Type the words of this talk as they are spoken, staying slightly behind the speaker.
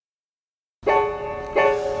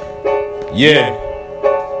Yeah.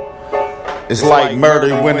 It's like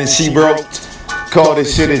Murder When She Wrote. Call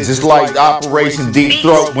this shit is just like Operation Deep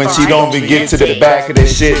Throat. When she don't even get to the back of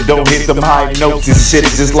this shit, don't hit them high notes. This shit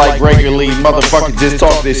is just like regularly. Motherfucker just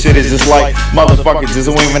talk. This shit is just like motherfucker just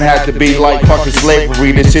don't even have to be like fucking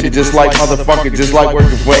slavery. This shit is just like motherfucker just like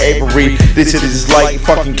working for Avery. This shit is just like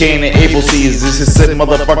fucking Cain and Abel sees. This is sitting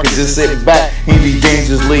motherfucker just sitting back. He be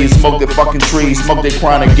dangerously smoke the fucking trees, smoke their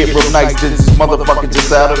crown and get real nice. This motherfucker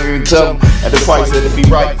just out of even tell them at the price that it be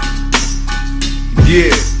right.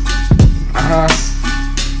 Yeah.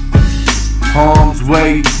 Harm's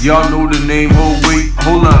Way, y'all know the name. Oh wait,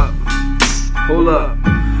 hold up.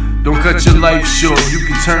 Don't cut your life short. You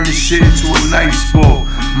can turn this shit into a nice sport.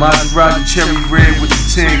 Maserati cherry red with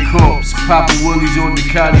the 10 corpse. Papa Willies on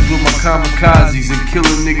Ducatis with my kamikazes. And kill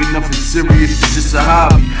a nigga, nothing serious, it's just a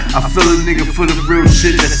hobby. I feel a nigga for the real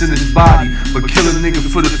shit that's in his body, but kill a nigga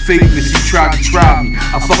for the fakeness, he tried to try me.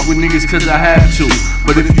 I fuck with niggas cause I have to,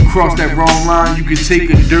 but if you cross that wrong line, you can take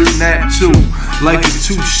a dirt nap too. Life is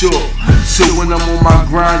too short, so when I'm on my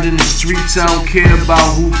grind in the streets, I don't care about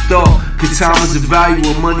who thought. Cause time is a value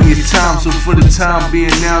and money is time. So for the time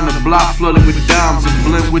being now, the block flooded with dimes and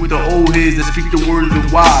blend with the old heads that speak the word of the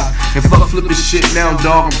wise. And fuck flipping shit now,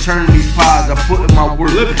 dog, I'm turning these pies. I put in my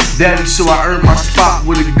work, daddy, so I earned my spot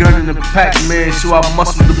with a gun in the pack, man, so I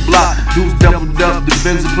muscle the block. Dudes doubled up the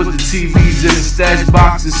Benz and put the TVs in the stash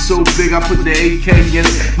box is so big, I put the AK in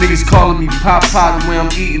it. Niggas calling me Pop the way I'm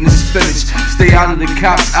eating the spinach. Stay out of the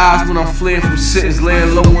cops' eyes when I'm fleeing from sentence.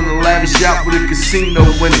 Laying low in a lavish yacht with a casino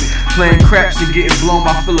winning. Playing craps and getting blown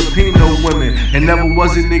by Filipino women. And never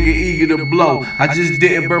was a nigga eager to blow. I just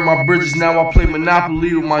didn't burn my bridges, now I play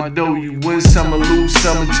Monopoly with my dough. You win some or lose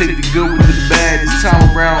some and take the good with the bad. This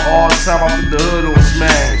time around, all the time I put the hood on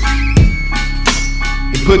smash.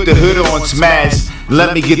 You put the hood on smash.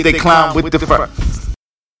 Let me get that clown with the front.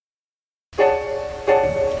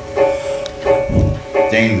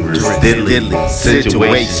 Dangerous, deadly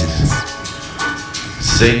situations.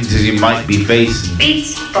 Things that you might be facing.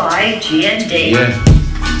 Beats by G&D. Yeah.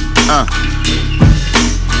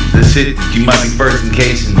 The shit that you might be first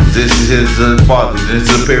encasing. This is his father, this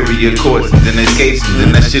is superior course, then education.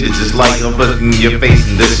 Then that shit is just like I'm putting your face.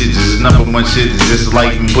 And that shit is number one shit. It's just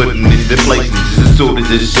like putting in the place. Just sort of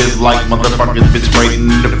this shit like motherfuckers bitch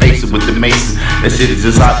spraying in the face with the mason. That shit is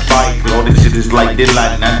just hot fire. All this shit is like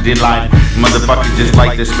deadline, not deadline. Motherfucker just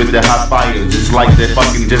like to spit the hot fire. Just like that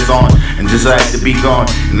fucking just on. And just had to be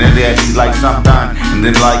gone. And then they actually like sometime. And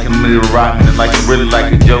then like a little rhyme. And like really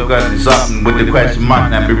like a joke or something with the question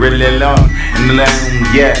mark. Now be really alone. And the last one,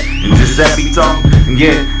 yeah. And just that beat on. And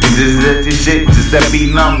yeah. And just that this shit. Just that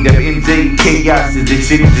beat on. That NJ chaos. This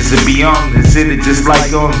shit just beyond. This shit is just like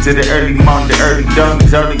on to the early morning. The early dawn.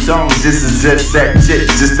 These early songs. This is just that shit.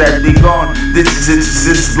 Just that be gone. This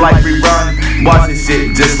is like rerun. Watch this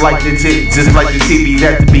shit. Just like the shit. Just like the TV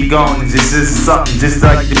had to be gone. This is something. Just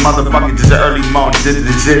like the motherfucker. Just the early morning. This is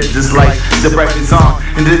the shit. Just like the breakfast on.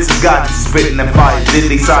 And this is God just spitting the fire. Then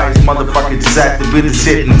they size motherfucker just acting with the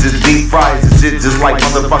shit and just deep fries and shit. Just like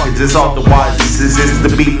motherfucker just off the wires. This is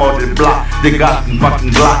the beat more than the block. They got them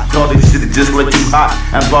fucking Glock. All this shit just let you hot.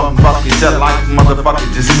 And fucking shit like motherfucker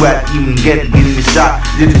just wet. Even getting the shot.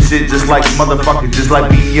 This shit just like motherfucker just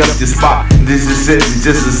like beating you up the spot. This is it.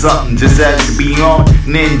 Just is something. Just has to be on.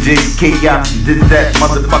 Ninja chaos. This that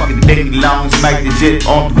motherfucking ding long. Smack the shit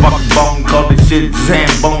on the fucking bone. Call this shit just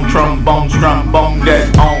hand bone, trombone,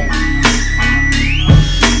 that on.